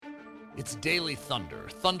It's Daily Thunder,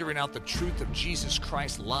 thundering out the truth of Jesus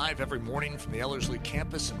Christ live every morning from the Ellerslie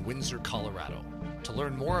campus in Windsor, Colorado. To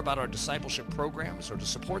learn more about our discipleship programs or to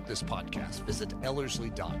support this podcast, visit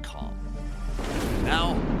ellerslie.com.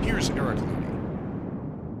 Now, here's Eric Ludy.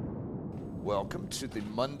 Welcome to the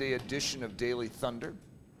Monday edition of Daily Thunder.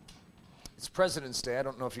 It's President's Day. I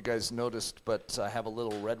don't know if you guys noticed, but I have a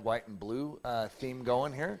little red, white, and blue theme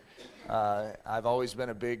going here. I've always been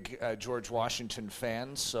a big George Washington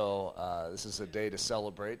fan, so this is a day to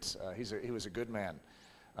celebrate. He was a good man.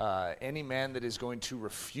 Any man that is going to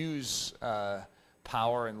refuse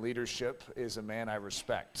power and leadership is a man I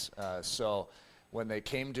respect. So when they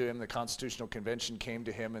came to him, the Constitutional Convention came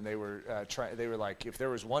to him, and they were like, if there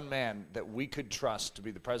was one man that we could trust to be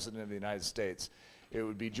the president of the United States, it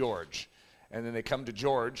would be George. And then they come to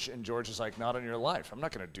George, and George is like, not on your life. I'm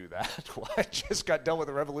not going to do that. Well, I just got done with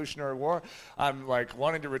the Revolutionary War. I'm like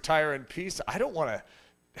wanting to retire in peace. I don't want to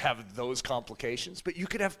have those complications. But you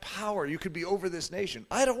could have power. You could be over this nation.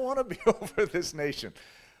 I don't want to be over this nation.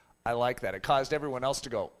 I like that. It caused everyone else to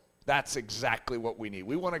go, that's exactly what we need.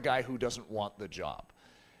 We want a guy who doesn't want the job.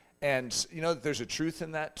 And you know, there's a truth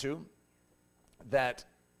in that too, that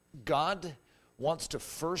God wants to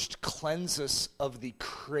first cleanse us of the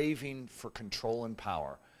craving for control and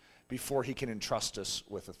power before he can entrust us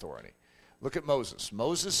with authority. Look at Moses.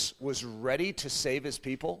 Moses was ready to save his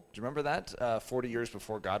people. Do you remember that? 40 years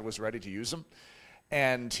before God was ready to use him.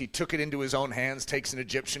 And he took it into his own hands, takes an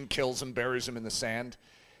Egyptian, kills him, buries him in the sand.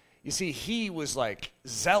 You see, he was like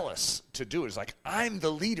zealous to do it. He's like, I'm the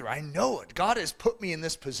leader. I know it. God has put me in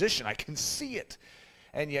this position. I can see it.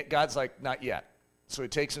 And yet God's like, not yet. So he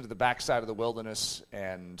takes him to the backside of the wilderness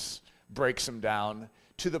and breaks him down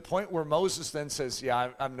to the point where Moses then says,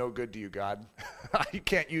 yeah, I'm no good to you, God. You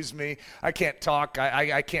can't use me. I can't talk.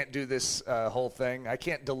 I can't do this whole thing. I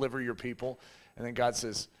can't deliver your people. And then God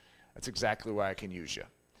says, that's exactly why I can use you.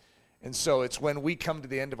 And so it's when we come to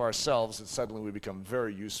the end of ourselves that suddenly we become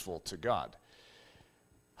very useful to God.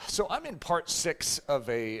 So I'm in part 6 of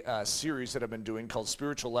a series that I've been doing called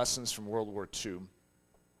Spiritual Lessons from World War II.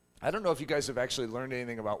 I don't know if you guys have actually learned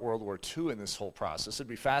anything about World War II in this whole process. It'd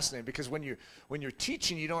be fascinating because when you're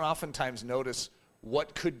teaching, you don't oftentimes notice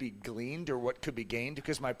what could be gleaned or what could be gained,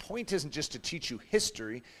 because my point isn't just to teach you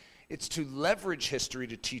history, it's to leverage history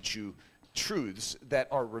to teach you truths that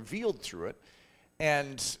are revealed through it.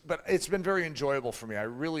 But it's been very enjoyable for me. I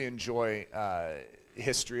really enjoy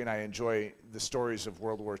history, and I enjoy the stories of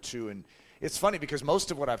World War II. And it's funny because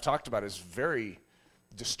most of what I've talked about is very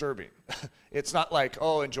disturbing. It's not like,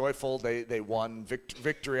 oh, and joyful, they won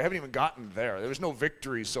victory. I haven't even gotten there. There was no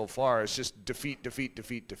victory so far. It's just defeat, defeat,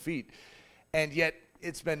 defeat, defeat. And yet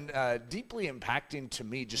it's been deeply impacting to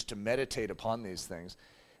me just to meditate upon these things.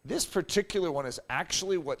 This particular one is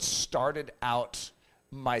actually what started out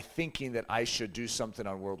my thinking that I should do something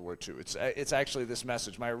on World War II. It's actually this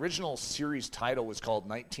message. My original series title was called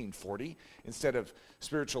 1940 instead of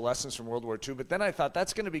Spiritual Lessons from World War II, but then I thought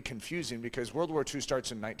that's going to be confusing because World War II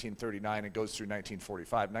starts in 1939 and goes through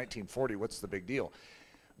 1945. 1940, what's the big deal?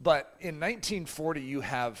 But in 1940, you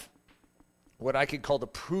have what I could call the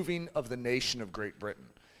proving of the nation of Great Britain.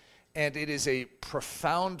 And it is a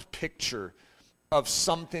profound picture of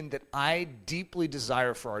something that I deeply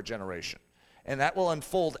desire for our generation. And that will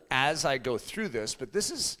unfold as I go through this, but this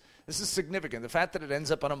is significant. The fact that it ends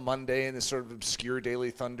up on a Monday in this sort of obscure Daily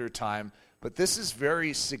Thunder time, but this is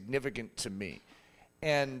very significant to me.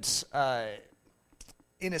 And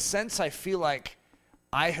in a sense, I feel like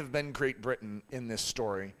I have been Great Britain in this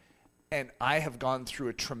story, and I have gone through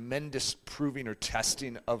a tremendous proving or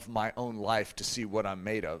testing of my own life to see what I'm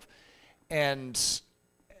made of. And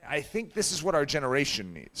I think this is what our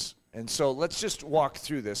generation needs. And so let's just walk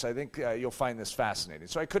through this. I think you'll find this fascinating.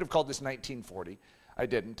 So I could have called this 1940. I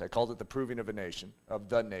didn't. I called it the proving of a nation, of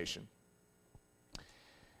the nation.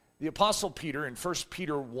 The Apostle Peter in 1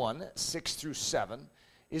 Peter 1, 6 through 7,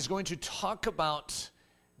 is going to talk about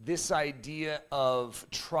this idea of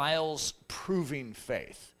trials proving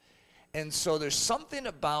faith. And so there's something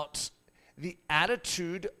about the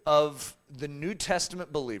attitude of the New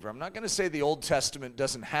Testament believer. I'm not going to say the Old Testament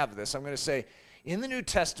doesn't have this. I'm going to say in the New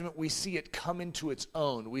Testament, we see it come into its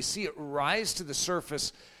own. We see it rise to the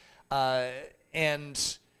surface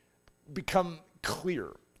and become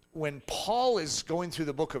clear. When Paul is going through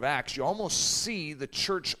the book of Acts, you almost see the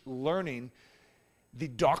church learning the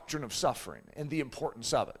doctrine of suffering and the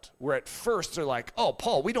importance of it. Where at first they're like, oh,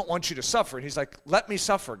 Paul, we don't want you to suffer. And he's like, let me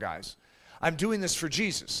suffer, guys. I'm doing this for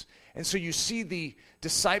Jesus. And so you see the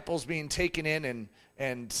disciples being taken in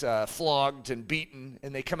and flogged and beaten,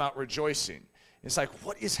 and they come out rejoicing. It's like,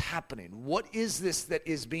 what is happening? What is this that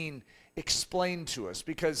is being explained to us?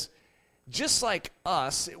 Because just like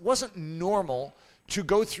us, it wasn't normal to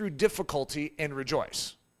go through difficulty and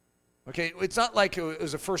rejoice. Okay, it's not like it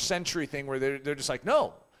was a first century thing where they're just like,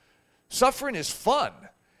 no, suffering is fun.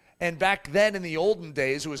 And back then in the olden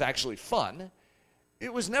days, it was actually fun.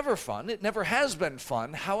 It was never fun. It never has been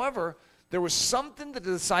fun. However, there was something that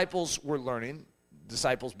the disciples were learning.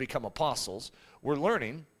 Disciples become apostles. Were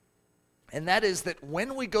learning. And that is that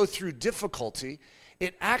when we go through difficulty,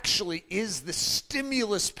 it actually is the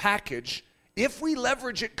stimulus package if we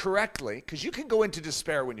leverage it correctly, because you can go into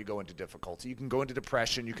despair when you go into difficulty. You can go into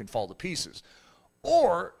depression. You can fall to pieces.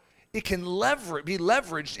 Or it can be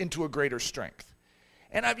leveraged into a greater strength.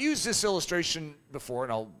 And I've used this illustration before,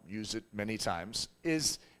 and I'll use it many times,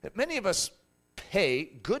 is that many of us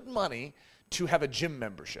pay good money to have a gym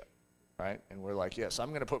membership, right? And we're like, yes, I'm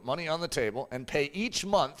going to put money on the table and pay each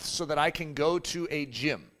month so that I can go to a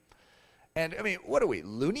gym. And, I mean, what are we,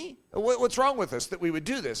 loony? What's wrong with us that we would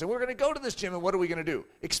do this? And we're going to go to this gym, and what are we going to do?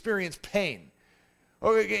 Experience pain.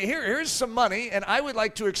 Okay, here's some money, and I would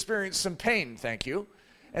like to experience some pain, thank you.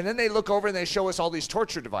 And then they look over and they show us all these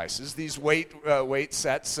torture devices, these weight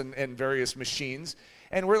sets and various machines.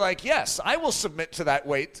 And we're like, yes, I will submit to that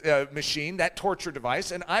weight machine, that torture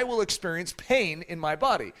device, and I will experience pain in my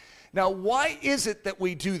body. Now, why is it that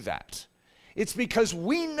we do that? It's because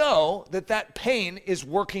we know that that pain is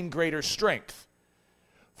working greater strength.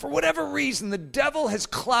 For whatever reason, the devil has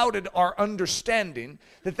clouded our understanding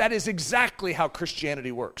that that is exactly how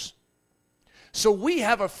Christianity works. So we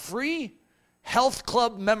have a free health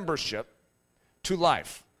club membership to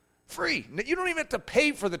life. Free. You don't even have to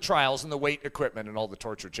pay for the trials and the weight equipment and all the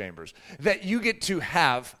torture chambers that you get to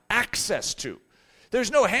have access to. There's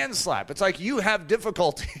no hand slap. It's like you have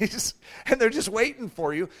difficulties and they're just waiting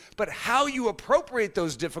for you. But how you appropriate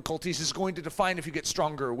those difficulties is going to define if you get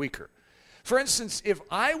stronger or weaker. For instance, if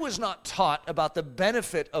I was not taught about the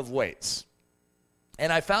benefit of weights,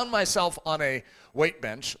 and I found myself on a weight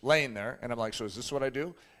bench laying there, and I'm like, so is this what I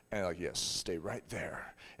do? And they're like, yes, stay right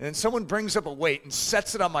there. And then someone brings up a weight and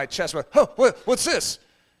sets it on my chest. I'm like, oh, what's this?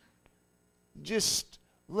 Just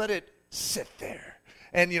let it sit there.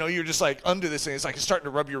 And, you're just like under this thing. It's like it's starting to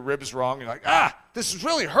rub your ribs wrong. You're like, this is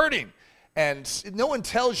really hurting. And no one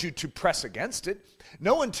tells you to press against it.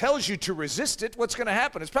 No one tells you to resist it. What's going to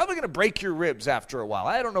happen? It's probably going to break your ribs after a while.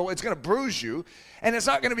 I don't know. It's going to bruise you, and it's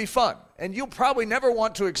not going to be fun. And you'll probably never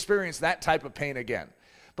want to experience that type of pain again.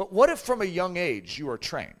 But what if from a young age you are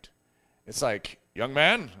trained? It's like, young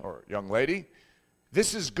man or young lady,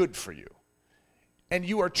 this is good for you. And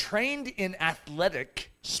you are trained in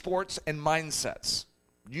athletic sports and mindsets.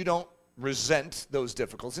 You don't resent those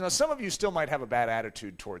difficulties. Now, some of you still might have a bad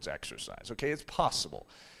attitude towards exercise, okay? It's possible.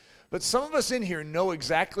 But some of us in here know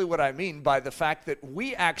exactly what I mean by the fact that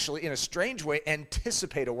we actually, in a strange way,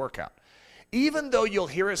 anticipate a workout. Even though you'll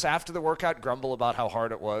hear us after the workout grumble about how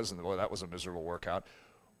hard it was and, boy, that was a miserable workout,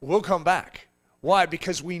 we'll come back. Why?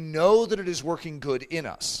 Because we know that it is working good in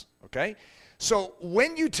us, okay? So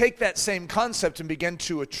when you take that same concept and begin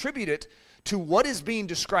to attribute it to what is being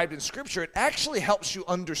described in Scripture, it actually helps you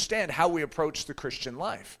understand how we approach the Christian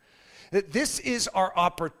life. That this is our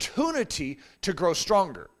opportunity to grow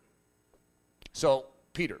stronger. So,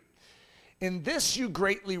 Peter, in this you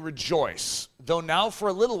greatly rejoice, though now for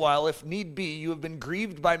a little while, if need be, you have been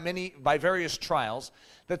grieved by various trials,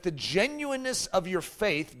 that the genuineness of your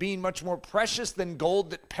faith, being much more precious than gold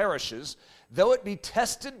that perishes, though it be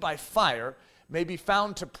tested by fire, may be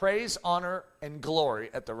found to praise, honor, and glory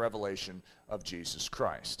at the revelation of Jesus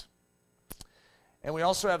Christ. And we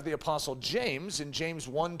also have the Apostle James in James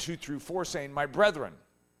 1:2-4 saying, my brethren,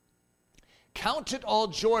 count it all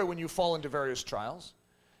joy when you fall into various trials.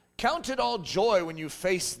 Count it all joy when you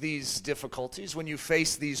face these difficulties, when you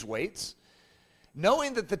face these weights,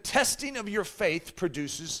 knowing that the testing of your faith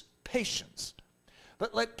produces patience.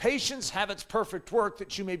 But let patience have its perfect work,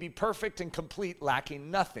 that you may be perfect and complete,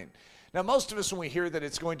 lacking nothing. Now, most of us, when we hear that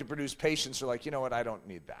it's going to produce patience, are like, you know what, I don't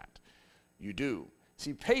need that. You do.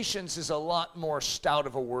 See, patience is a lot more stout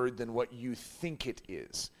of a word than what you think it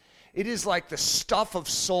is. It is like the stuff of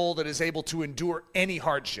soul that is able to endure any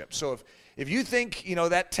hardship. So if you think,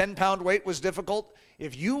 that 10-pound weight was difficult,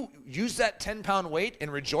 if you use that 10-pound weight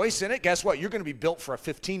and rejoice in it, guess what? You're going to be built for a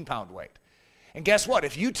 15-pound weight. And guess what?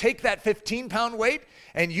 If you take that 15-pound weight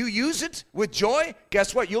and you use it with joy,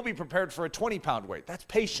 guess what? You'll be prepared for a 20-pound weight. That's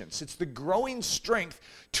patience. It's the growing strength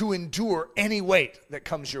to endure any weight that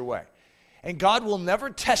comes your way. And God will never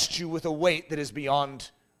test you with a weight that is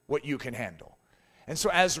beyond what you can handle. And so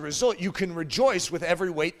as a result, you can rejoice with every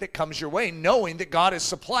weight that comes your way, knowing that God has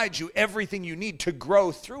supplied you everything you need to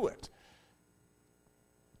grow through it.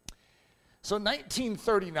 So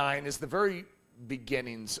 1939 is the very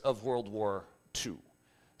beginnings of World War II.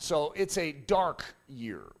 So it's a dark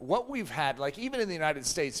year. What we've had, like even in the United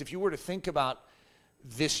States, if you were to think about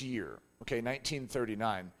this year, okay,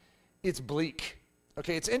 1939, it's bleak.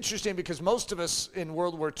 Okay, it's interesting because most of us in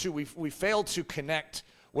World War II, we failed to connect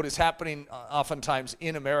what is happening oftentimes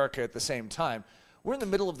in America at the same time. We're in the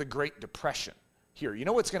middle of the Great Depression here. You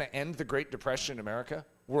know what's going to end the Great Depression in America?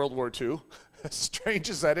 World War II. As strange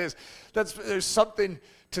as that is, there's something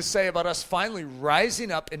to say about us finally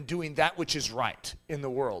rising up and doing that which is right in the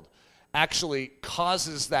world. Actually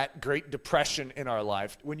causes that Great Depression in our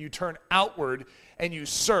life. When you turn outward and you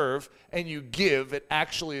serve and you give, it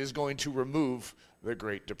actually is going to remove the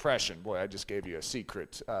Great Depression. Boy, I just gave you a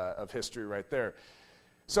secret of history right there.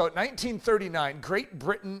 So 1939, Great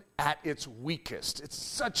Britain at its weakest. It's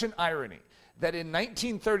such an irony that in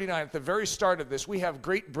 1939, at the very start of this, we have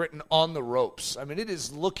Great Britain on the ropes. I mean, it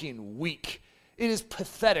is looking weak. It is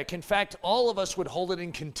pathetic. In fact, all of us would hold it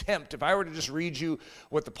in contempt if I were to just read you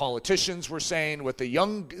what the politicians were saying, what the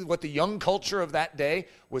young culture of that day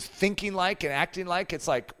was thinking like and acting like. It's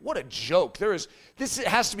like, what a joke. This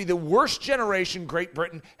has to be the worst generation Great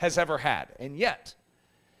Britain has ever had. And yet,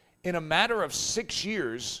 in a matter of 6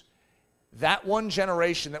 years, that one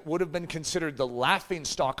generation that would have been considered the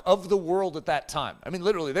laughingstock of the world at that time. I mean,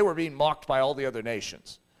 literally, they were being mocked by all the other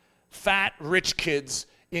nations. Fat, rich kids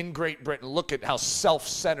in Great Britain, look at how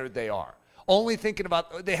self-centered they are. Only thinking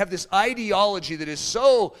about, they have this ideology that is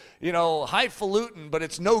so, highfalutin, but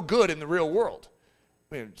it's no good in the real world.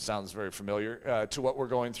 I mean, it sounds very familiar to what we're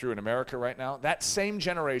going through in America right now. That same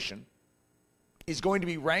generation is going to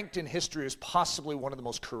be ranked in history as possibly one of the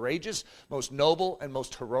most courageous, most noble, and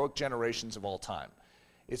most heroic generations of all time.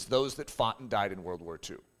 It's those that fought and died in World War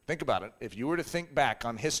II. Think about it. If you were to think back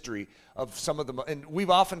on history of some of the, and we've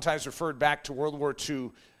oftentimes referred back to World War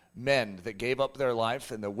II men that gave up their life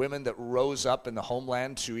and the women that rose up in the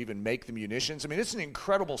homeland to even make the munitions. I mean, it's an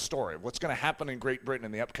incredible story of what's going to happen in Great Britain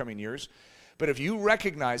in the upcoming years. But if you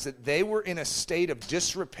recognize that they were in a state of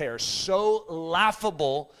disrepair so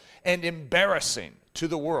laughable and embarrassing to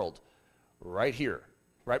the world right here,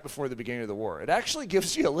 right before the beginning of the war, it actually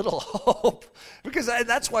gives you a little hope, because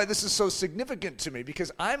that's why this is so significant to me,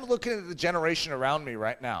 because I'm looking at the generation around me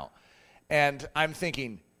right now, and I'm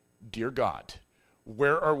thinking, dear God,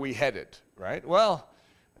 where are we headed, right? Well,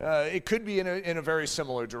 it could be in a very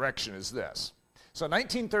similar direction as this. So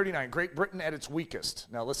 1939, Great Britain at its weakest.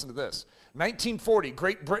 Now listen to this. 1940,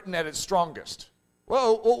 Great Britain at its strongest.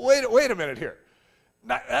 Whoa, wait a minute here.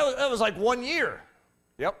 That was like 1 year.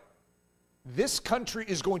 Yep. This country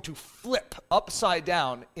is going to flip upside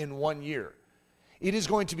down in 1 year. It is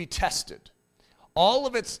going to be tested. All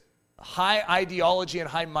of its high ideology and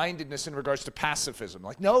high-mindedness in regards to pacifism,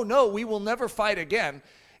 like, no, we will never fight again,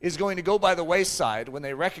 is going to go by the wayside when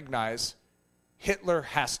they recognize Hitler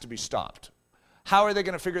has to be stopped. How are they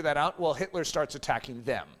going to figure that out? Well, Hitler starts attacking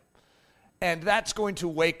them. And that's going to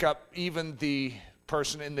wake up even the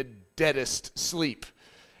person in the deadest sleep.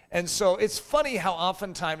 And so it's funny how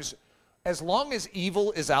oftentimes, as long as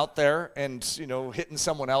evil is out there and, hitting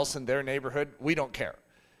someone else in their neighborhood, we don't care.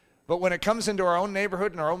 But when it comes into our own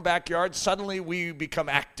neighborhood and our own backyard, suddenly we become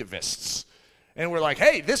activists. And we're like,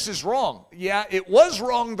 hey, this is wrong. Yeah, it was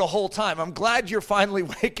wrong the whole time. I'm glad you're finally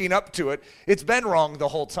waking up to it. It's been wrong the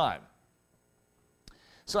whole time.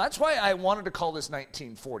 So that's why I wanted to call this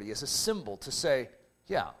 1940 as a symbol to say,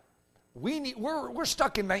 yeah, we're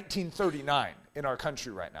stuck in 1939 in our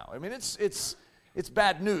country right now. I mean, it's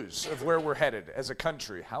bad news of where we're headed as a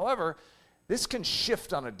country. However, this can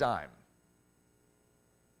shift on a dime.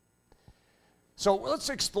 So let's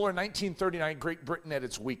explore 1939 Great Britain at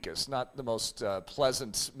its weakest, not the most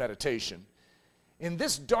pleasant meditation. In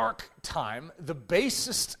this dark time, the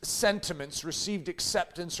basest sentiments received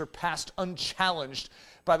acceptance or passed unchallenged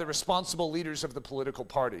by the responsible leaders of the political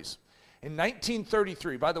parties. In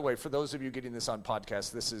 1933, by the way, for those of you getting this on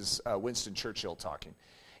podcast, this is Winston Churchill talking.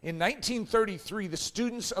 In 1933, the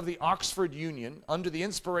students of the Oxford Union, under the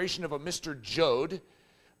inspiration of a Mr. Joad,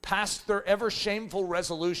 passed their ever-shameful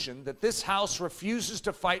resolution that this house refuses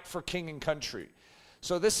to fight for king and country.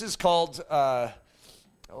 So this is called,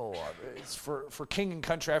 it's for king and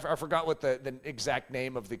country. I forgot what the exact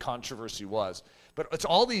name of the controversy was. But it's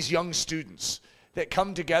all these young students that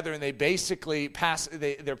come together and they basically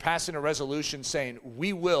they're passing a resolution saying,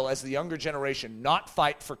 we will, as the younger generation, not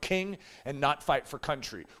fight for king and not fight for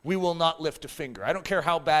country. We will not lift a finger. I don't care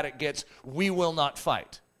how bad it gets. We will not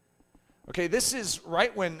fight. Okay, this is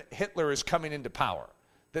right when Hitler is coming into power.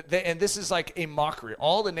 And this is like a mockery.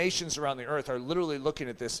 All the nations around the earth are literally looking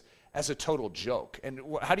at this as a total joke. And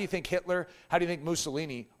how do you think Hitler, how do you think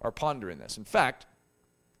Mussolini are pondering this? In fact,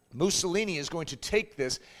 Mussolini is going to take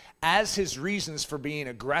this as his reasons for being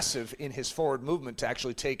aggressive in his forward movement to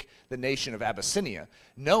actually take the nation of Abyssinia,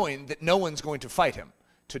 knowing that no one's going to fight him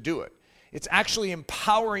to do it. It's actually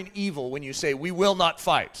empowering evil when you say, we will not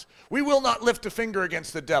fight. We will not lift a finger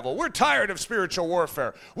against the devil. We're tired of spiritual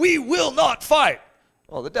warfare. We will not fight.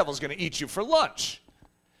 Well, the devil's going to eat you for lunch.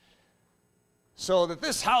 So that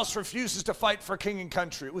this house refuses to fight for king and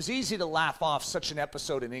country. It was easy to laugh off such an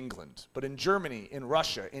episode in England. But in Germany, in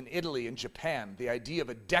Russia, in Italy, in Japan, the idea of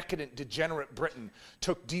a decadent, degenerate Britain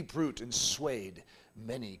took deep root and swayed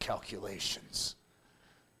many calculations.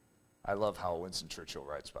 I love how Winston Churchill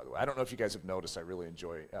writes, by the way. I don't know if you guys have noticed, I really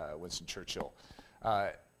enjoy Winston Churchill.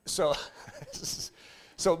 So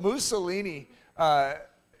Mussolini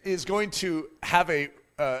is going to have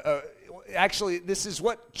actually, this is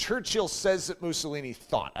what Churchill says that Mussolini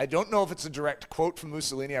thought. I don't know if it's a direct quote from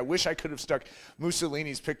Mussolini. I wish I could have stuck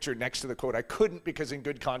Mussolini's picture next to the quote. I couldn't because in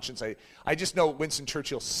good conscience, I just know Winston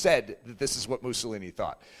Churchill said that this is what Mussolini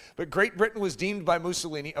thought. But Great Britain was deemed by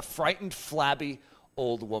Mussolini a frightened, flabby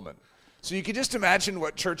old woman. So you can just imagine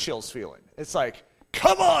what Churchill's feeling. It's like,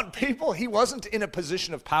 come on, people. He wasn't in a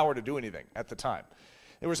position of power to do anything at the time.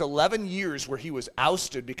 There was 11 years where he was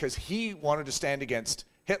ousted because he wanted to stand against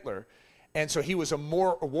Hitler. And so he was a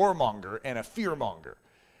warmonger and a fearmonger.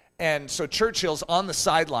 And so Churchill's on the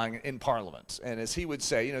sideline in Parliament. And as he would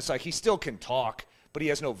say, it's like he still can talk, but he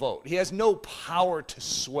has no vote. He has no power to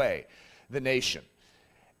sway the nation.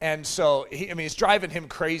 And so, it's driving him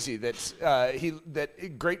crazy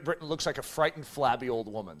that Great Britain looks like a frightened, flabby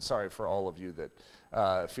old woman. Sorry for all of you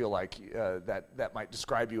that feel like that might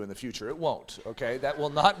describe you in the future. It won't, okay? That will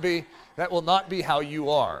not be how you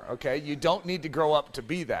are, okay? You don't need to grow up to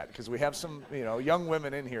be that, because we have some, young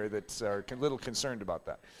women in here that are a little concerned about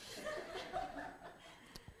that.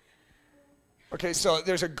 Okay, so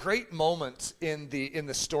there's a great moment in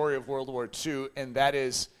the story of World War II, and that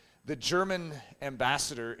is the German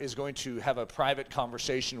ambassador is going to have a private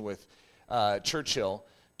conversation with Churchill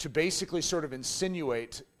to basically sort of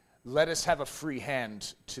insinuate, let us have a free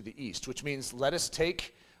hand to the east, which means let us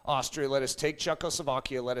take Austria, let us take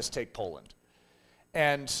Czechoslovakia, let us take Poland.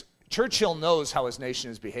 And Churchill knows how his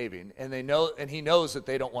nation is behaving, and he knows that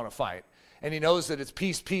they don't want to fight, and he knows that it's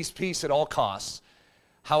peace, peace, peace at all costs.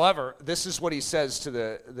 However, this is what he says to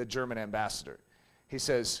the German ambassador. He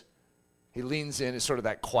says, he leans in, it's sort of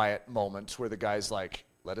that quiet moment where the guy's like,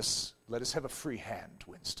 let us have a free hand,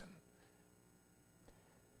 Winston.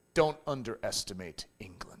 Don't underestimate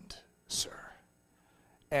England, sir.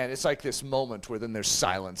 And it's like this moment where then there's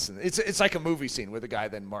silence. And it's like a movie scene where the guy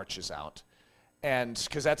then marches out. And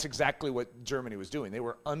because that's exactly what Germany was doing. They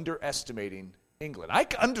were underestimating England. I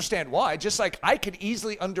understand why, just like I could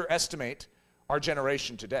easily underestimate our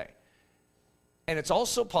generation today. And it's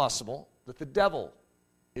also possible that the devil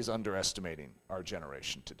is underestimating our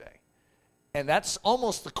generation today. And that's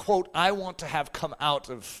almost the quote I want to have come out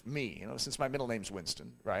of me. Since my middle name's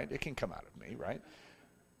Winston, right? It can come out of me, right?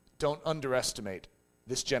 Don't underestimate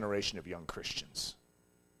this generation of young Christians,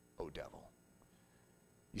 oh devil.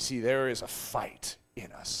 You see, there is a fight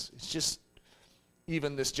in us. It's just,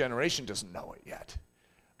 even this generation doesn't know it yet.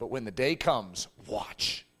 But when the day comes,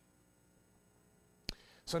 watch.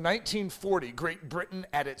 So 1940, Great Britain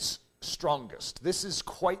at its strongest. This is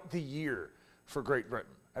quite the year for Great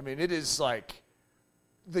Britain. It is like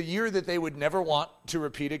the year that they would never want to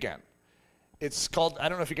repeat again. It's called, I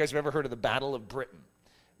don't know if you guys have ever heard of the Battle of Britain,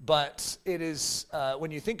 but it is, when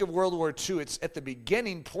you think of World War II, it's at the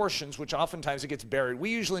beginning portions, which oftentimes it gets buried.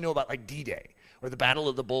 We usually know about like D-Day or the Battle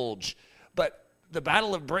of the Bulge, but the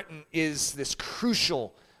Battle of Britain is this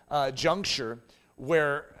crucial juncture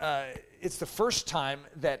where it's the first time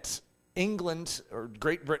that England or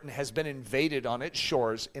Great Britain has been invaded on its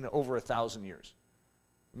shores in over 1,000 years.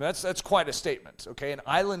 That's quite a statement, okay? An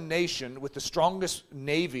island nation with the strongest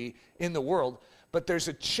navy in the world, but there's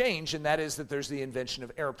a change, and that is that there's the invention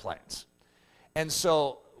of airplanes. And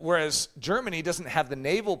so, whereas Germany doesn't have the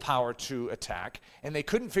naval power to attack, and they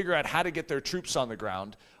couldn't figure out how to get their troops on the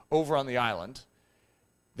ground over on the island,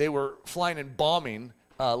 they were flying and bombing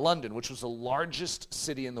London, which was the largest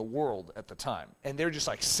city in the world at the time. And they're just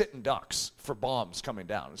like sitting ducks for bombs coming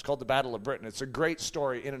down. It's called the Battle of Britain. It's a great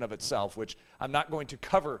story in and of itself, which I'm not going to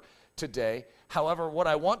cover today. However, what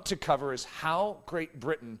I want to cover is how Great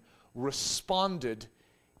Britain responded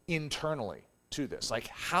internally to this, like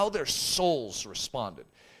how their souls responded.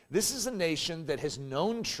 This is a nation that has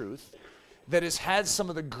known truth, that has had some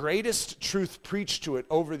of the greatest truth preached to it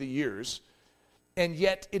over the years, and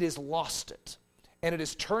yet it has lost it. And it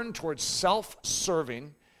is turned towards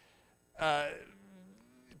self-serving,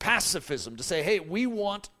 pacifism, to say, hey, we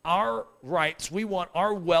want our rights, we want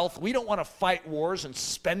our wealth, we don't want to fight wars and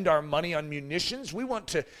spend our money on munitions, we want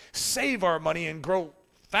to save our money and grow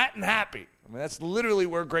fat and happy. I mean, that's literally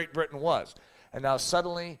where Great Britain was. And now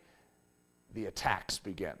suddenly, the attacks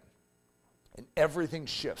begin. And everything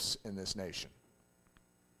shifts in this nation.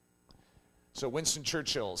 So Winston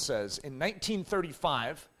Churchill says, in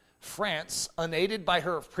 1935, France, unaided by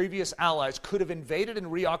her previous allies, could have invaded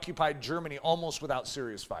and reoccupied Germany almost without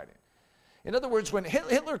serious fighting. In other words, when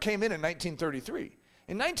Hitler came in 1933,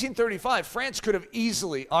 in 1935, France could have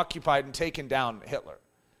easily occupied and taken down Hitler.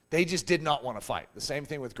 They just did not want to fight. The same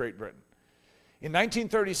thing with Great Britain. In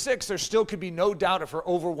 1936, there still could be no doubt of her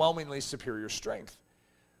overwhelmingly superior strength.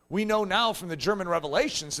 We know now from the German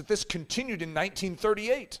revelations that this continued in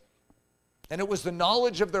 1938. And it was the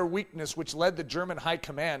knowledge of their weakness which led the German high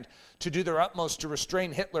command to do their utmost to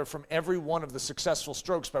restrain Hitler from every one of the successful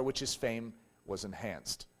strokes by which his fame was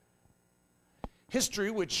enhanced.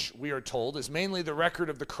 History, which we are told is mainly the record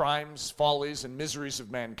of the crimes, follies, and miseries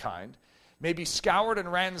of mankind, may be scoured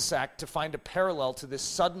and ransacked to find a parallel to this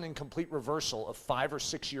sudden and complete reversal of 5 or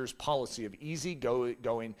 6 years' policy of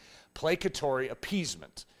easy-going, placatory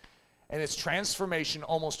appeasement, and its transformation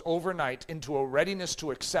almost overnight into a readiness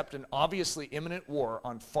to accept an obviously imminent war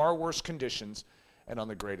on far worse conditions and on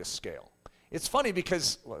the greatest scale. It's funny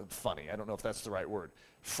because, I don't know if that's the right word.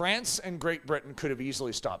 France and Great Britain could have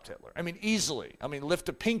easily stopped Hitler. I mean, easily. I mean, lift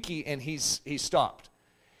a pinky and he's stopped.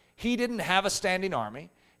 He didn't have a standing army.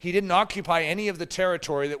 He didn't occupy any of the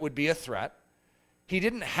territory that would be a threat. He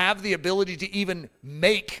didn't have the ability to even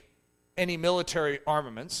make any military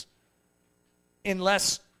armaments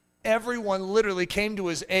unless everyone literally came to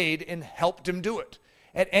his aid and helped him do it.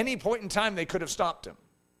 At any point in time, they could have stopped him.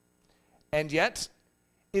 And yet,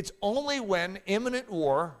 it's only when imminent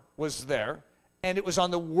war was there, and it was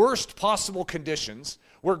on the worst possible conditions,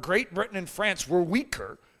 where Great Britain and France were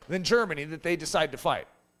weaker than Germany, that they decided to fight.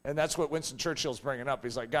 And that's what Winston Churchill's bringing up.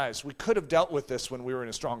 He's like, guys, we could have dealt with this when we were in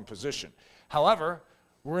a strong position. However,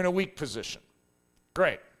 we're in a weak position.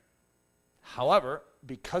 Great. However,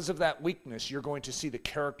 because of that weakness, you're going to see the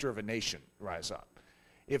character of a nation rise up.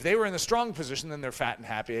 If they were in the strong position, then they're fat and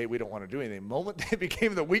happy. Hey, we don't want to do anything. The moment they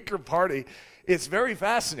became the weaker party, it's very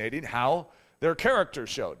fascinating how their character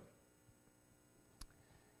showed.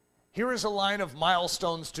 Here is a line of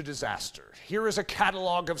milestones to disaster. Here is a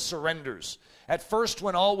catalog of surrenders. At first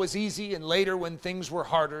when all was easy, and later when things were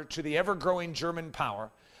harder, to the ever-growing German power.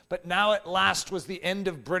 But now at last was the end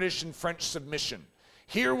of British and French submission.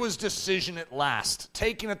 Here was decision at last,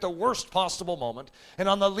 taken at the worst possible moment and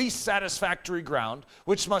on the least satisfactory ground,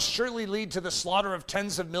 which must surely lead to the slaughter of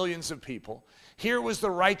tens of millions of people. Here was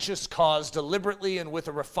the righteous cause, deliberately and with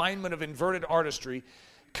a refinement of inverted artistry,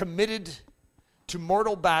 committed to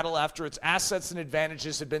mortal battle after its assets and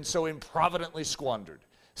advantages had been so improvidently squandered.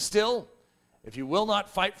 Still, if you will not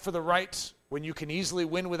fight for the right when you can easily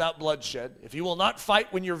win without bloodshed, if you will not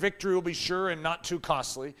fight when your victory will be sure and not too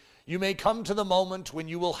costly, you may come to the moment when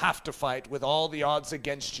you will have to fight with all the odds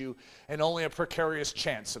against you and only a precarious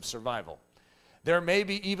chance of survival. There may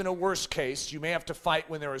be even a worse case. You may have to fight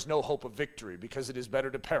when there is no hope of victory, because it is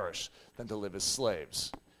better to perish than to live as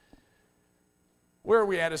slaves. Where are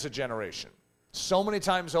we at as a generation? So many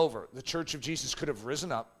times over, the Church of Jesus could have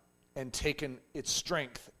risen up and taken its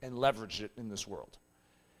strength and leveraged it in this world.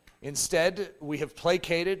 Instead, we have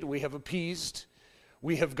placated, we have appeased,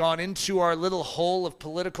 we have gone into our little hole of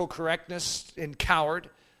political correctness and cowered.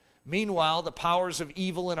 Meanwhile, the powers of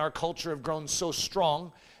evil in our culture have grown so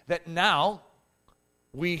strong that now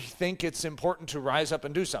we think it's important to rise up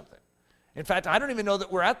and do something. In fact, I don't even know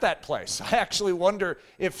that we're at that place. I actually wonder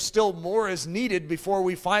if still more is needed before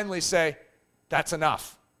we finally say, that's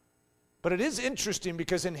enough. But it is interesting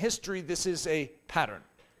because in history, this is a pattern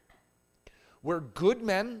where good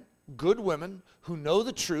men, good women who know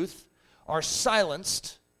the truth are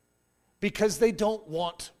silenced because they don't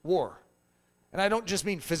want war. And I don't just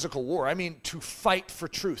mean physical war. I mean to fight for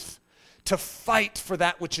truth, to fight for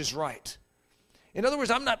that which is right. In other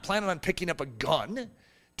words, I'm not planning on picking up a gun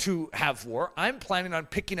to have war. I'm planning on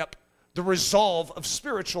picking up the resolve of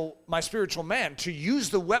my spiritual man, to use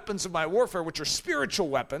the weapons of my warfare, which are spiritual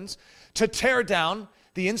weapons, to tear down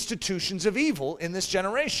the institutions of evil in this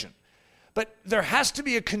generation. But there has to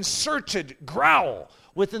be a concerted growl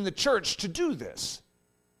within the church to do this.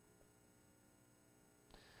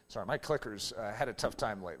 Sorry, my clickers had a tough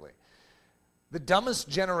time lately. The Dumbest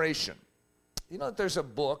Generation. You know that there's a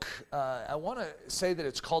book, I want to say that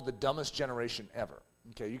it's called The Dumbest Generation Ever.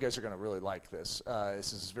 Okay, you guys are going to really like this.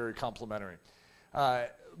 This is very complimentary.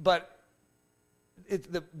 But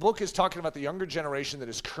the book is talking about the younger generation that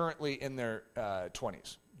is currently in their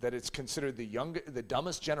 20s. that it's considered the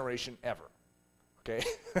dumbest generation ever. Okay,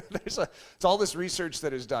 it's all this research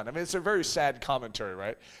that is done. I mean, it's a very sad commentary,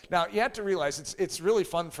 right? Now, you have to realize it's really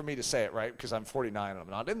fun for me to say it, right? Because I'm 49 and I'm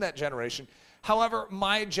not in that generation. However,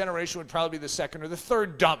 my generation would probably be the second or the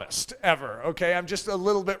third dumbest ever, okay? I'm just a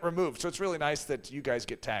little bit removed. So it's really nice that you guys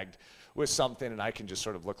get tagged with something and I can just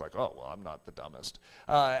sort of look like, oh, well, I'm not the dumbest.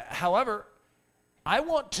 However, I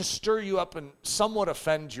want to stir you up and somewhat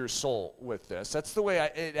offend your soul with this. That's the way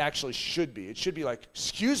it actually should be. It should be like,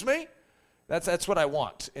 excuse me? That's what I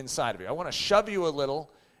want inside of you. I want to shove you a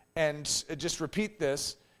little and just repeat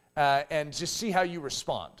this and just see how you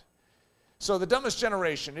respond. So the dumbest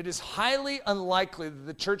generation, it is highly unlikely that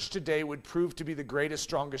the church today would prove to be the greatest,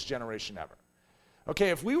 strongest generation ever. Okay,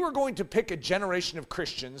 if we were going to pick a generation of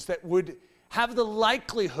Christians that would have the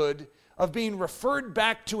likelihood of being referred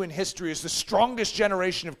back to in history as the strongest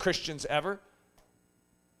generation of Christians ever,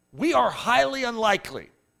 we are highly unlikely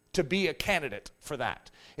to be a candidate for that.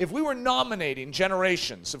 If we were nominating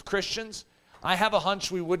generations of Christians, I have a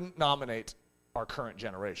hunch we wouldn't nominate our current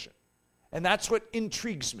generation. And that's what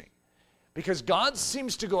intrigues me. Because God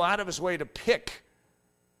seems to go out of his way to pick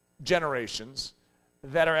generations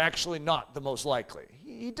that are actually not the most likely.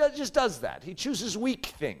 He just does that. He chooses weak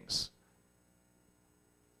things.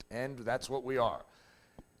 And that's what we are.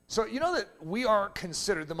 So you know that we are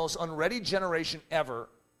considered the most unready generation ever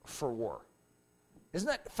for war. Isn't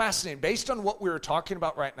that fascinating? Based on what we were talking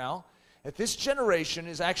about right now, that this generation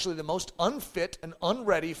is actually the most unfit and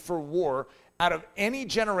unready for war out of any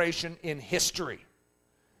generation in history.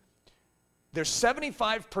 There's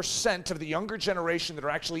 75% of the younger generation that are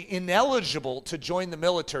actually ineligible to join the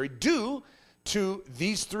military due to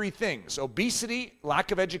these three things: obesity,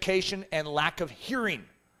 lack of education, and lack of hearing.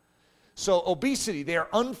 So obesity, they are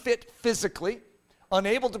unfit physically,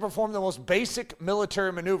 unable to perform the most basic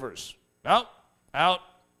military maneuvers. Out.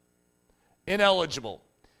 Ineligible.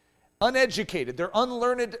 Uneducated. They're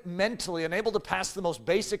unlearned mentally, unable to pass the most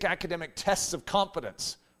basic academic tests of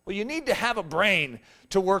competence. Well, you need to have a brain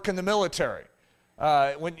to work in the military.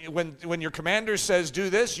 When your commander says do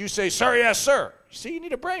this, you say, sir, yes, sir. You see, you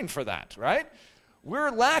need a brain for that, right? We're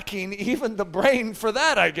lacking even the brain for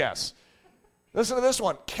that, I guess. Listen to this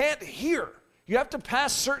one. Can't hear. You have to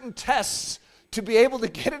pass certain tests to be able to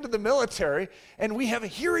get into the military, and we have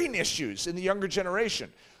hearing issues in the younger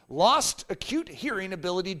generation. Lost acute hearing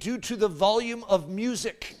ability due to the volume of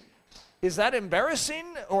music. Is that embarrassing,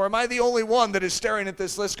 or am I the only one that is staring at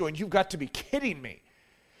this list going, you've got to be kidding me?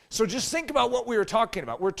 So just think about what we were talking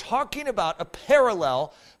about. We're talking about a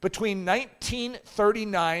parallel between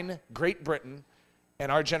 1939 Great Britain and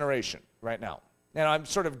our generation right now. And I'm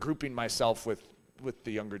sort of grouping myself with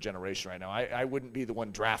the younger generation right now. I wouldn't be the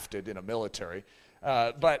one drafted in a military,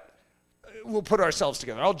 but we'll put ourselves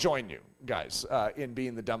together. I'll join you guys in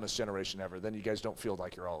being the dumbest generation ever. Then you guys don't feel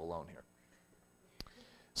like you're all alone here.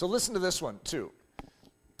 So listen to this one too.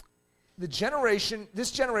 This generation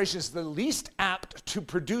is the least apt to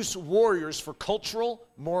produce warriors for cultural,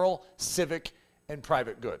 moral, civic, and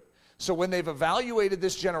private good. So when they've evaluated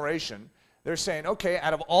this generation, they're saying, okay,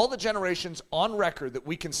 out of all the generations on record that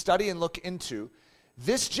we can study and look into,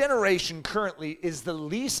 this generation currently is the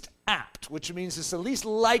least apt, which means it's the least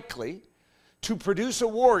likely to produce a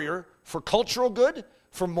warrior for cultural good,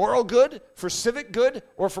 for moral good, for civic good,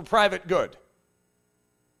 or for private good.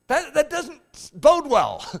 That doesn't bode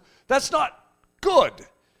well. That's not good.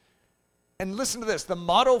 And listen to this, the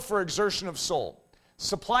motto for exertion of soul: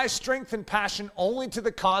 supply strength and passion only to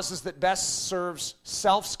the causes that best serves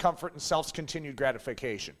self's comfort and self's continued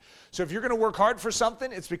gratification. So if you're going to work hard for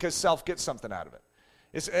something, it's because self gets something out of it.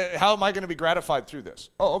 It's, how am I going to be gratified through this?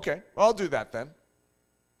 Oh, okay, well, I'll do that then.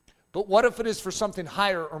 But what if it is for something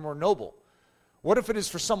higher or more noble? What if it is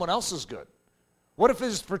for someone else's good? What if it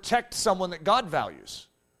is to protect someone that God values?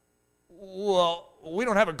 Well, we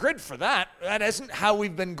don't have a grid for that. That isn't how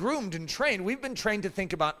we've been groomed and trained. We've been trained to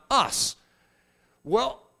think about us.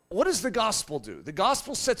 Well, what does the gospel do? The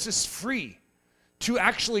gospel sets us free to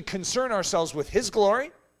actually concern ourselves with his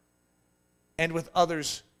glory and with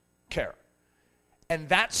others' care. And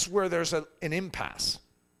that's where there's an impasse.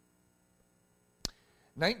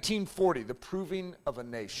 1940, the proving of a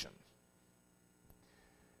nation.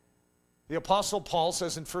 The Apostle Paul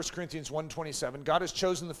says in 1 Corinthians 1:27, God has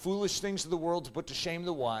chosen the foolish things of the world to put to shame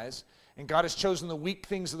the wise, and God has chosen the weak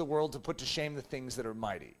things of the world to put to shame the things that are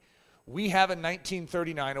mighty. We have in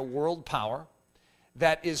 1939 a world power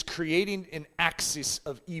that is creating an axis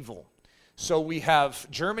of evil. So we have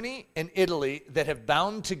Germany and Italy that have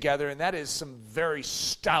bound together, and that is some very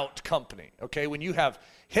stout company. Okay, when you have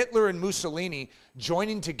Hitler and Mussolini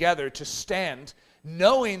joining together to stand,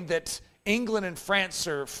 knowing that England and France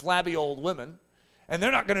are flabby old women, and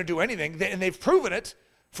they're not going to do anything. And they've proven it.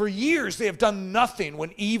 For years, they have done nothing.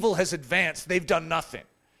 When evil has advanced, they've done nothing.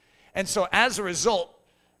 And so as a result,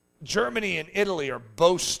 Germany and Italy are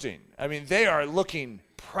boasting. I mean, they are looking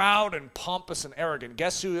proud and pompous and arrogant.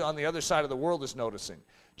 Guess who on the other side of the world is noticing?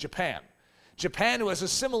 Japan. Japan, who has a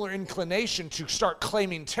similar inclination to start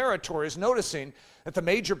claiming territory, is noticing that the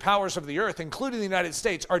major powers of the earth, including the United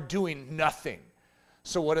States, are doing nothing.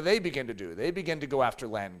 So what do they begin to do? They begin to go after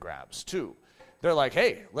land grabs, too. They're like,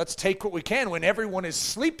 hey, let's take what we can when everyone is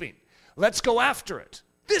sleeping. Let's go after it.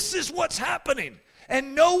 This is what's happening.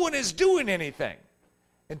 And no one is doing anything.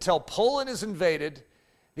 Until Poland is invaded,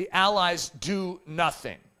 the Allies do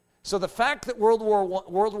nothing. So the fact that World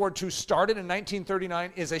War II started in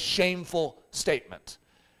 1939 is a shameful statement.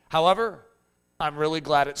 However, I'm really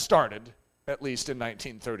glad it started, at least in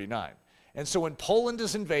 1939. And so when Poland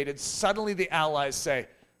is invaded, suddenly the Allies say,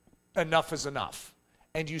 enough is enough.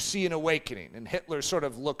 And you see an awakening. And Hitler sort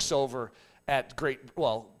of looks over at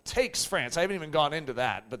takes France. I haven't even gone into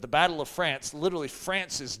that. But the Battle of France, literally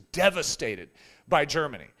France is devastated by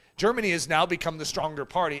Germany. Germany has now become the stronger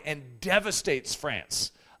party and devastates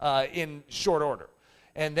France in short order.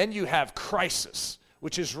 And then you have Crisis,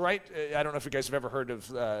 which is right, I don't know if you guys have ever heard of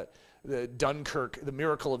the Dunkirk, the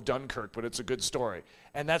miracle of Dunkirk, but it's a good story.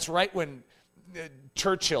 And that's right when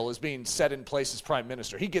Churchill is being set in place as prime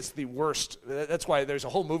minister. He gets the worst. That's why there's a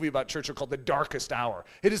whole movie about Churchill called The Darkest Hour.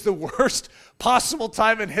 It is the worst possible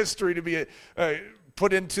time in history to be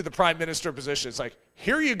put into the prime minister position. It's like,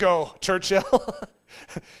 here you go, Churchill.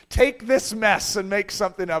 Take this mess and make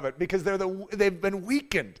something of it, because they've been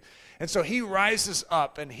weakened. And so he rises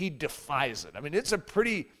up and he defies it. I mean, it's a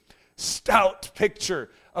pretty stout picture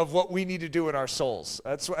of what we need to do in our souls.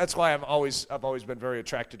 That's why I've always been very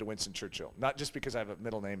attracted to Winston Churchill. Not just because I have a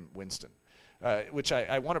middle name, Winston, which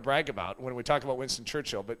I want to brag about when we talk about Winston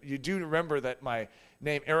Churchill. But you do remember that my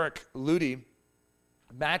name, Eric Ludy,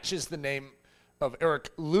 matches the name of Erich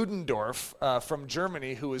Ludendorff from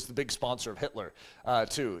Germany, who is the big sponsor of Hitler,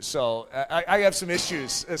 too. So I have some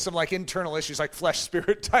issues, some like internal issues, like flesh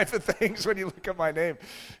spirit type of things when you look at my name.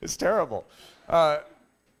 It's terrible.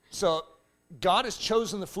 So God has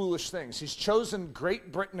chosen the foolish things. He's chosen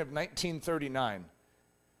Great Britain of 1939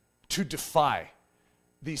 to defy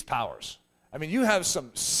these powers. I mean, you have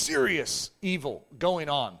some serious evil going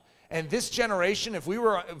on. And this generation, if we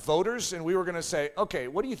were voters and we were going to say, okay,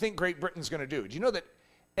 what do you think Great Britain's going to do? Do you know that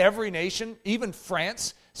every nation, even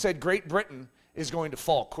France, said Great Britain is going to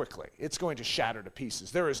fall quickly. It's going to shatter to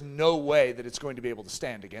pieces. There is no way that it's going to be able to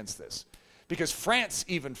stand against this. Because France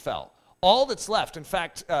even fell. All that's left, in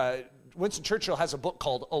fact, Winston Churchill has a book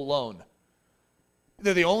called Alone.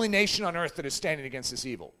 They're the only nation on earth that is standing against this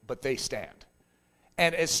evil, but they stand.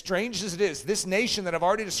 And as strange as it is, this nation that I've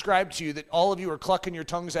already described to you, that all of you are clucking your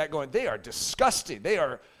tongues at going, they are disgusting. They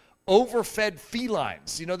are overfed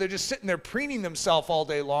felines. You know, they're just sitting there preening themselves all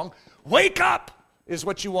day long. Wake up is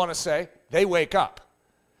what you want to say. They wake up.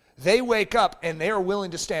 They wake up and they are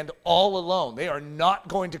willing to stand all alone. They are not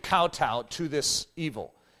going to kowtow to this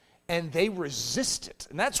evil. And they resist it.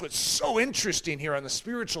 And that's what's so interesting here on the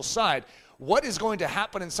spiritual side. What is going to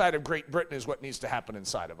happen inside of Great Britain is what needs to happen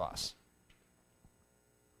inside of us.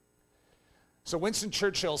 So Winston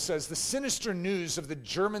Churchill says, the sinister news of the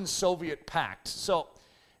German-Soviet pact. So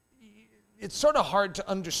it's sort of hard to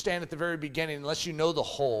understand at the very beginning unless you know the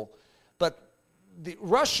whole. But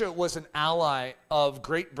Russia was an ally of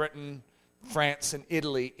Great Britain, France, and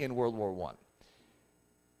Italy in World War I.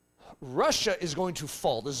 Russia is going to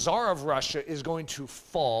fall. The Tsar of Russia is going to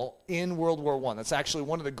fall in World War I. That's actually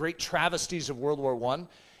one of the great travesties of World War I,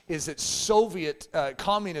 is that Soviet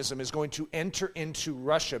communism is going to enter into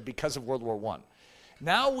Russia because of World War I.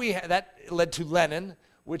 Now that led to Lenin,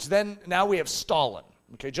 which then now we have Stalin.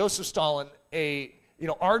 Okay, Joseph Stalin,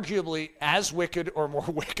 arguably as wicked or more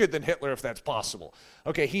wicked than Hitler, if that's possible.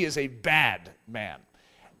 Okay, he is a bad man.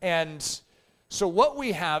 And so what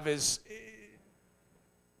we have is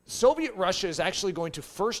Soviet Russia is actually going to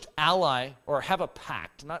first ally or have a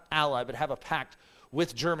pact, not ally, but have a pact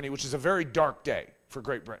with Germany, which is a very dark day for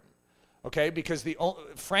Great Britain, okay? Because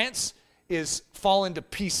France is fallen to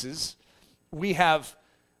pieces. We have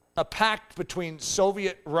a pact between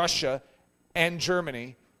Soviet Russia and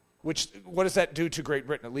Germany, which, what does that do to Great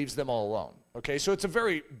Britain? It leaves them all alone, okay? So it's a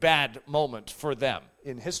very bad moment for them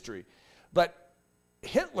in history. But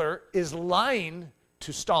Hitler is lying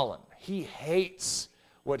to Stalin. He hates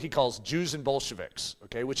what he calls Jews and Bolsheviks,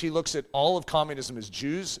 okay? Which he looks at all of communism as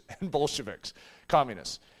Jews and Bolsheviks,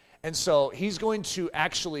 communists. And so he's going to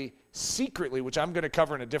actually secretly, which I'm going to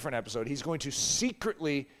cover in a different episode, he's going to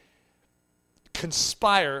secretly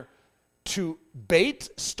conspire to bait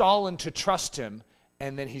Stalin to trust him,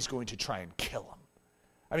 and then he's going to try and kill him.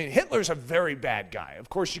 I mean, Hitler's a very bad guy. Of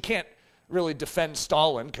course, you can't really defend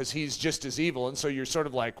Stalin because he's just as evil, and so you're sort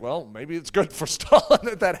of like, well, maybe it's good for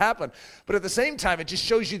Stalin that happened. But at the same time, it just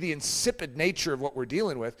shows you the insipid nature of what we're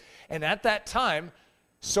dealing with. And at that time,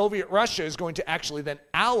 Soviet Russia is going to actually then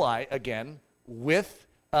ally again with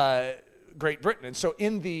Great Britain. And so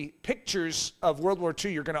in the pictures of World War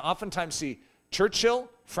II, you're going to oftentimes see Churchill,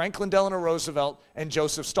 Franklin Delano Roosevelt, and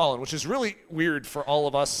Joseph Stalin, which is really weird for all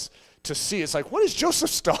of us to see. It's like, what is Joseph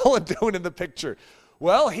Stalin doing in the picture?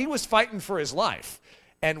 Well, he was fighting for his life,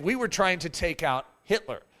 and we were trying to take out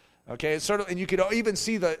Hitler. Okay, it's sort of, and you could even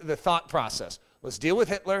see the thought process. Let's deal with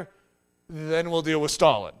Hitler, then we'll deal with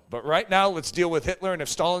Stalin. But right now, let's deal with Hitler, and if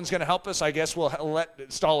Stalin's going to help us, I guess we'll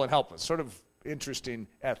let Stalin help us. Sort of interesting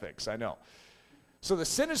ethics, I know. So the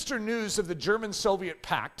sinister news of the German-Soviet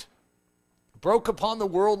pact broke upon the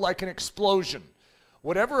world like an explosion.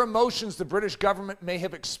 Whatever emotions the British government may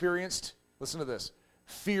have experienced, listen to this,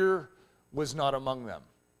 fear was not among them.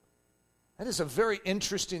 That is a very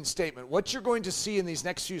interesting statement. What you're going to see in these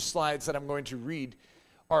next few slides that I'm going to read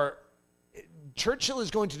are, Churchill is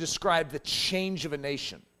going to describe the change of a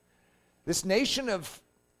nation. This nation of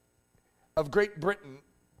Great Britain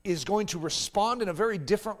is going to respond in a very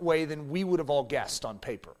different way than we would have all guessed on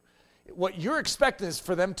paper. What you're expecting is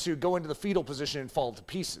for them to go into the fetal position and fall to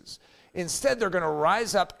pieces. Instead, they're going to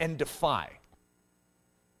rise up and defy.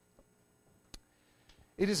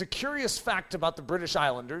 It is a curious fact about the British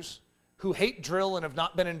Islanders, who hate drill and have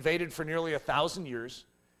not been invaded for nearly 1,000 years,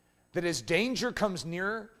 that as danger comes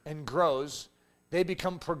nearer and grows, they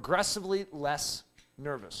become progressively less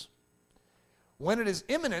nervous. When it is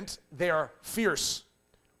imminent, they are fierce.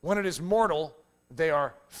 When it is mortal, they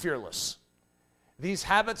are fearless. These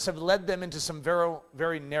habits have led them into some very,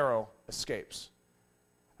 very narrow escapes.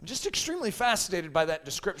 I'm just extremely fascinated by that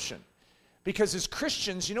description, because as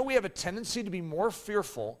Christians, you know, we have a tendency to be more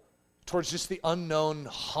fearful towards just the unknown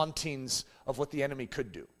hauntings of what the enemy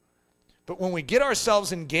could do. But when we get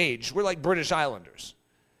ourselves engaged, we're like British Islanders.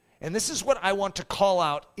 And this is what I want to call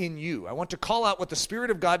out in you. I want to call out what the Spirit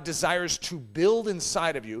of God desires to build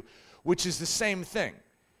inside of you, which is the same thing.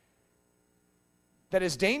 That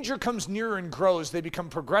as danger comes nearer and grows, they become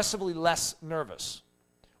progressively less nervous.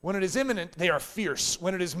 When it is imminent, they are fierce.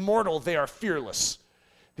 When it is mortal, they are fearless.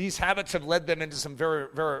 These habits have led them into some very,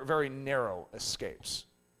 very, very narrow escapes.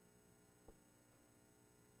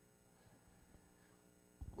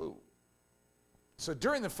 Whoa. So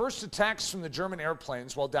during the first attacks from the German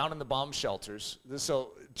airplanes while down in the bomb shelters,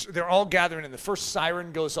 so they're all gathering and the first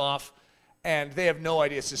siren goes off and they have no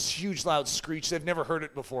idea. It's this huge loud screech. They've never heard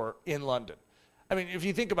it before in London. I mean, if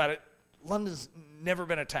you think about it, London's never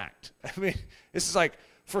been attacked. I mean, this is like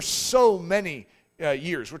for so many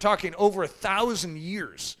years. We're talking over 1,000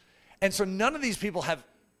 years. And so none of these people have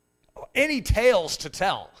any tales to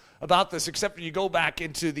tell about this except when you go back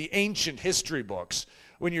into the ancient history books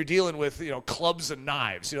when you're dealing with, you know, clubs and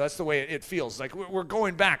knives. You know, that's the way it feels. Like we're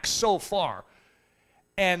going back so far.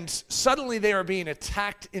 And suddenly they are being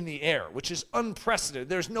attacked in the air, which is unprecedented.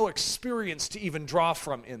 There's no experience to even draw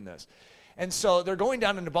from in this. And so they're going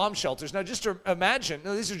down into bomb shelters. Now, just to imagine,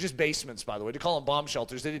 these are just basements, by the way. To call them bomb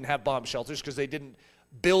shelters, they didn't have bomb shelters because they didn't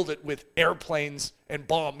build it with airplanes and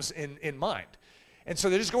bombs in mind. And so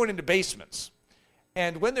they're just going into basements.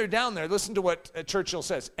 And when they're down there, listen to what Churchill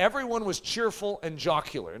says. Everyone was cheerful and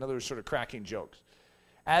jocular. In other words, sort of cracking jokes.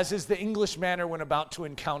 As is the English manner when about to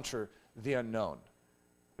encounter the unknown.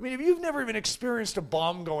 I mean, if you've never even experienced a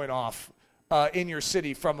bomb going off in your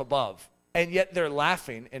city from above, and yet they're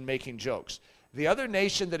laughing and making jokes. The other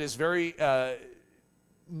nation that is very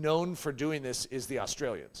known for doing this is the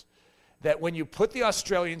Australians. That when you put the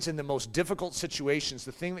Australians in the most difficult situations,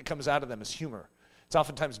 the thing that comes out of them is humor. It's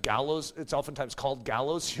oftentimes called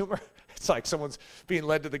gallows humor. It's like someone's being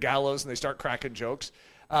led to the gallows and they start cracking jokes.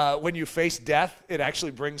 When you face death, it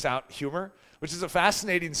actually brings out humor, which is a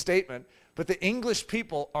fascinating statement. But the English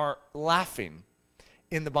people are laughing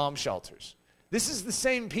in the bomb shelters. This is the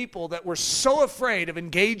same people that were so afraid of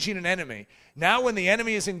engaging an enemy. Now when the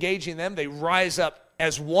enemy is engaging them, they rise up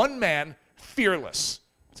as one man, fearless.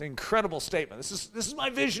 It's an incredible statement. This is my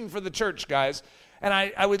vision for the church, guys. And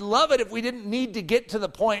I would love it if we didn't need to get to the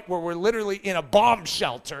point where we're literally in a bomb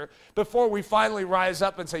shelter before we finally rise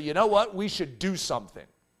up and say, you know what, we should do something.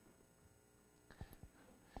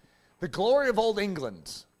 The glory of old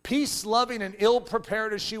England, peace-loving and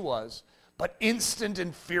ill-prepared as she was, but instant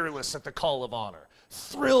and fearless at the call of honor,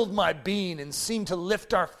 thrilled my being and seemed to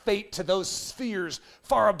lift our fate to those spheres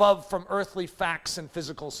far above from earthly facts and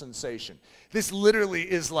physical sensation. This literally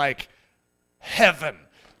is like heaven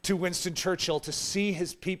to Winston Churchill to see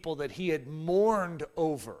his people that he had mourned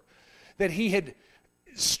over, that he had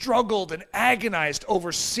struggled and agonized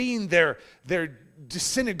over seeing their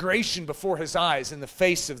disintegration before his eyes in the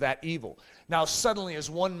face of that evil. Now suddenly as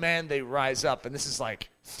one man they rise up, and this is like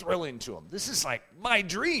thrilling to him. This is like my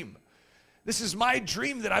dream. This is my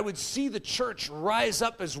dream, that I would see the church rise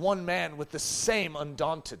up as one man with the same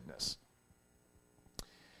undauntedness.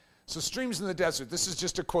 So streams in the desert, this is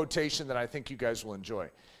just a quotation that I think you guys will enjoy.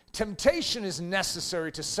 Temptation is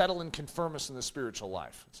necessary to settle and confirm us in the spiritual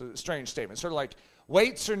life. It's a strange statement. Sort of like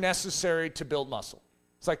weights are necessary to build muscle.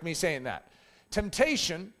 It's like me saying that.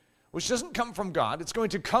 Temptation, which doesn't come from God, it's going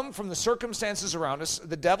to come from the circumstances around us.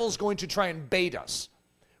 The devil's going to try and bait us.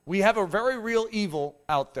 We have a very real evil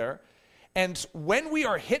out there. And when we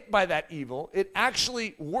are hit by that evil, it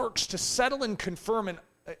actually works to settle and confirm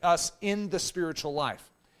us in the spiritual life.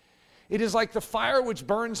 It is like the fire which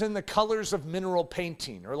burns in the colors of mineral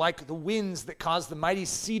painting, or like the winds that cause the mighty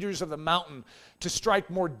cedars of the mountain to strike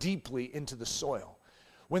more deeply into the soil.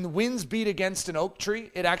 When the winds beat against an oak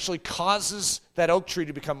tree, it actually causes that oak tree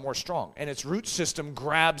to become more strong, and its root system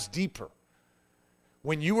grabs deeper.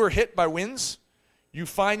 When you are hit by winds, you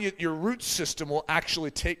find your root system will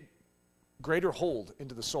actually take greater hold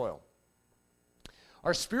into the soil.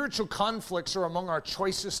 Our spiritual conflicts are among our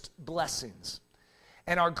choicest blessings.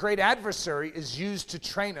 And our great adversary is used to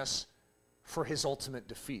train us for his ultimate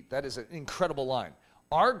defeat. That is an incredible line.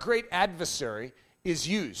 Our great adversary is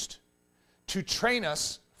used to train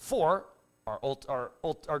us for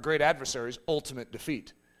our great adversary's ultimate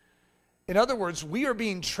defeat. In other words, we are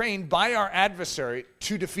being trained by our adversary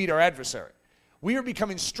to defeat our adversary. We are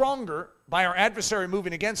becoming stronger by our adversary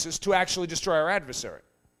moving against us to actually destroy our adversary.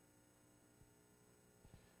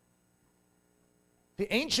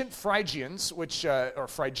 The ancient Phrygians, which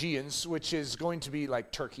is going to be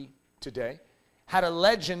like Turkey today, had a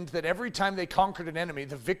legend that every time they conquered an enemy,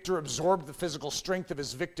 the victor absorbed the physical strength of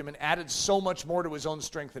his victim and added so much more to his own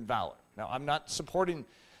strength and valor. Now, I'm not supporting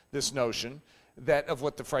this notion of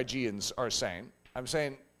what the Phrygians are saying. I'm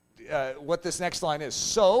saying what this next line is.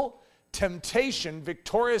 So, temptation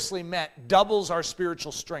victoriously met doubles our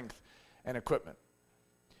spiritual strength and equipment.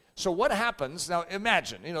 So what happens, now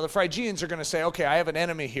imagine, the Phrygians are going to say, okay, I have an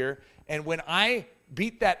enemy here, and when I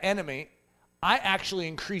beat that enemy, I actually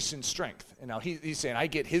increase in strength. And now he's saying, I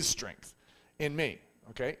get his strength in me,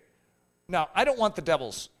 okay? Now, I don't want the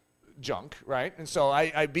devil's junk, right? And so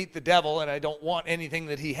I beat the devil, and I don't want anything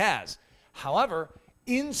that he has. However,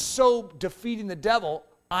 in so defeating the devil,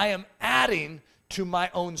 I am adding to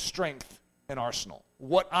my own strength and arsenal.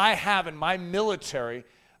 What I have in my military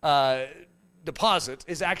deposit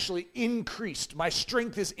is actually increased. My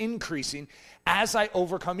strength is increasing as I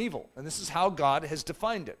overcome evil. And this is how God has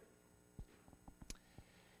defined it.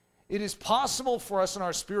 It is possible for us in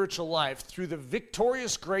our spiritual life, through the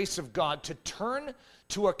victorious grace of God, to turn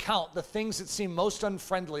to account the things that seem most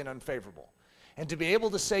unfriendly and unfavorable, and to be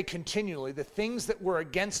able to say continually, the things that were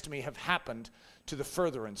against me have happened to the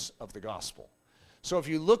furtherance of the gospel. So if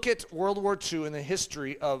you look at World War II and the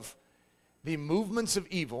history of the movements of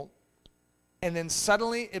evil, and then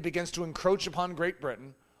suddenly it begins to encroach upon Great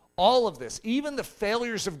Britain, all of this, even the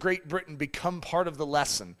failures of Great Britain, become part of the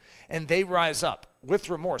lesson, and they rise up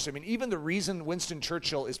with remorse. I mean, even the reason Winston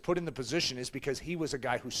Churchill is put in the position is because he was a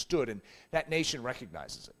guy who stood, and that nation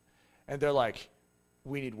recognizes it. And they're like,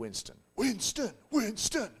 we need Winston. Winston,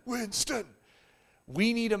 Winston, Winston.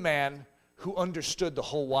 We need a man who understood the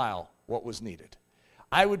whole while what was needed.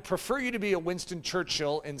 I would prefer you to be a Winston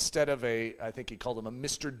Churchill instead of I think he called him a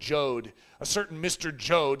Mr. Joad, a certain Mr.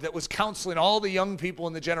 Joad that was counseling all the young people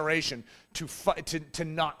in the generation to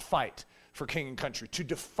not fight for king and country, to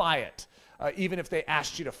defy it. Even if they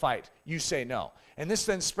asked you to fight, you say no. And this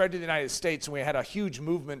then spread to the United States, and we had a huge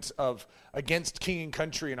movement against king and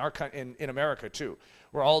country in America too,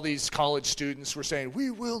 where all these college students were saying,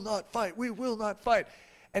 we will not fight, we will not fight.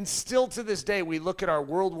 And still to this day, we look at our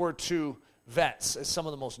World War II vets as some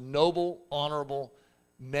of the most noble, honorable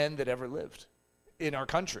men that ever lived in our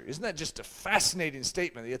country. Isn't that just a fascinating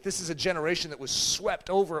statement? Yet this is a generation that was swept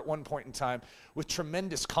over at one point in time with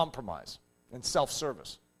tremendous compromise and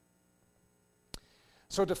self-service.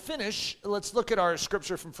 So to finish, let's look at our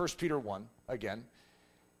scripture from 1 Peter 1 again.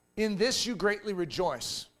 In this you greatly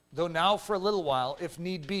rejoice, though now for a little while, if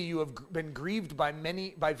need be, you have been grieved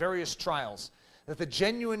by various trials, that the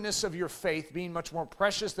genuineness of your faith, being much more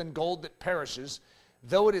precious than gold that perishes,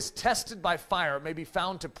 though it is tested by fire, may be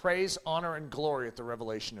found to praise, honor, and glory at the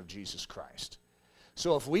revelation of Jesus Christ.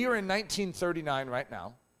 So if we are in 1939 right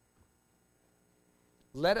now,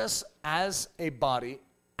 let us as a body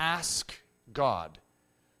ask God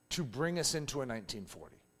to bring us into a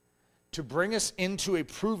 1940. to bring us into a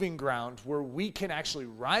proving ground where we can actually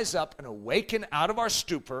rise up and awaken out of our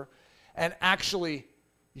stupor and actually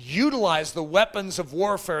utilize the weapons of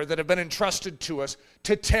warfare that have been entrusted to us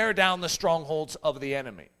to tear down the strongholds of the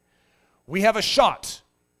enemy. We have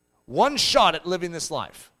one shot at living this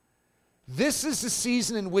life. This is the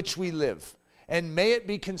season in which we live, and may it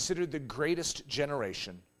be considered the greatest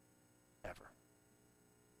generation ever.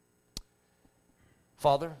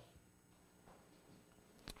 Father,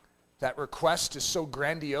 that request is so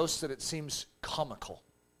grandiose that it seems comical.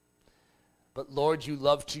 But Lord, you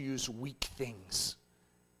love to use weak things,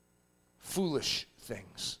 foolish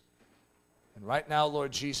things. And right now,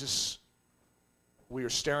 Lord Jesus, we are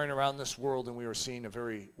staring around this world and we are seeing a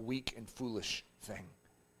very weak and foolish thing.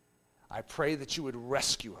 I pray that you would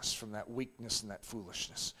rescue us from that weakness and that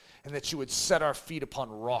foolishness, and that you would set our feet upon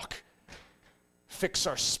rock, fix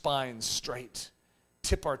our spines straight,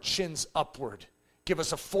 tip our chins upward, give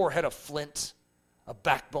us a forehead of flint, a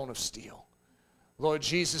backbone of steel. Lord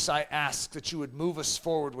Jesus, I ask that you would move us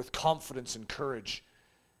forward with confidence and courage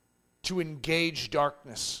to engage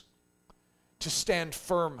darkness, to stand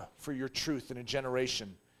firm for your truth in a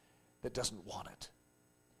generation that doesn't want it.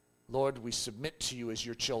 Lord, we submit to you as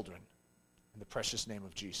your children. In the precious name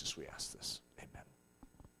of Jesus, we ask this. Amen.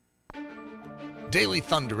 Daily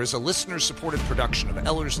Thunder is a listener-supported production of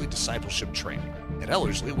Ellerslie Discipleship Training. At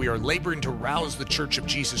Ellerslie, we are laboring to rouse the Church of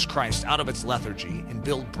Jesus Christ out of its lethargy and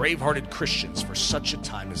build brave-hearted Christians for such a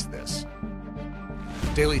time as this.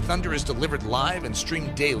 Daily Thunder is delivered live and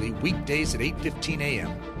streamed daily weekdays at 8:15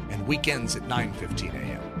 a.m. and weekends at 9:15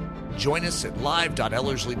 a.m. Join us at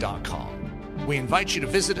live.ellerslie.com. We invite you to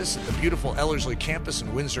visit us at the beautiful Ellerslie campus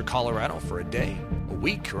in Windsor, Colorado for a day, a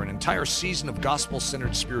week, or an entire season of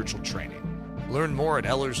gospel-centered spiritual training. Learn more at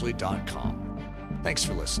ellerslie.com. Thanks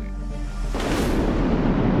for listening.